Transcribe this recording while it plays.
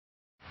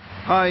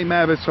Hi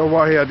Mavis, how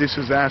are you? This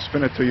is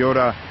Aspen at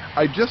Toyota.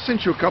 I just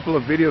sent you a couple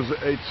of videos.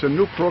 It's a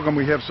new program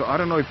we have, so I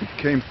don't know if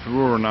it came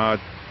through or not.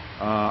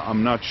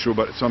 I'm not sure,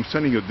 but so I'm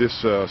sending you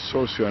this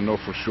source here I know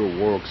for sure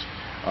works.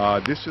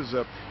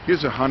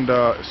 Here's a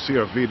Honda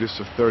CR-V. This is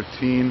a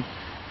 13,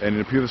 and in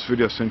the previous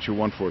video I sent you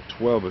one for a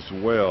 12 as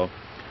well.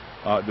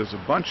 There's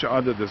a bunch of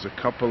other. There's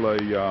a couple of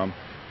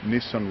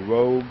Nissan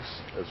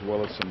Rogues as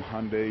well as some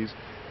Hyundais,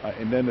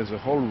 and then there's a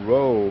whole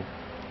row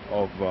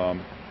of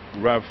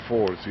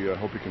RAV4s here. I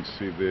hope you can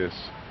see this.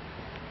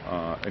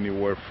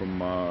 Anywhere from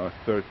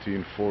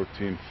 13,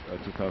 14,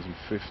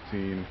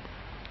 2015,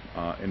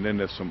 and then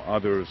there's some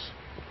others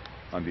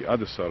on the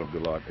other side of the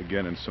lot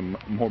again, and some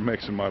more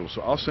makes and models.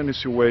 So I'll send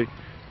this your way,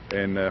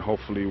 and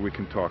hopefully we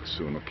can talk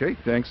soon. Okay?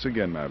 Thanks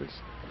again, Mavis.